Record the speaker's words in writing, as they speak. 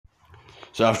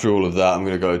So after all of that, I'm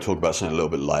going to go talk about something a little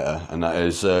bit lighter, and that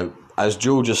is, as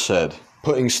Jewel just said,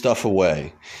 putting stuff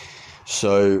away.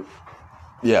 So,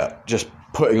 yeah, just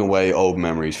putting away old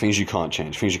memories, things you can't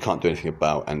change, things you can't do anything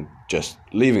about, and just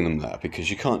leaving them there because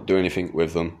you can't do anything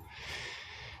with them.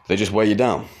 They just weigh you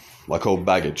down, like old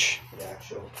baggage. Yeah,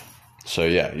 sure. So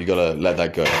yeah, you got to let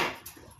that go.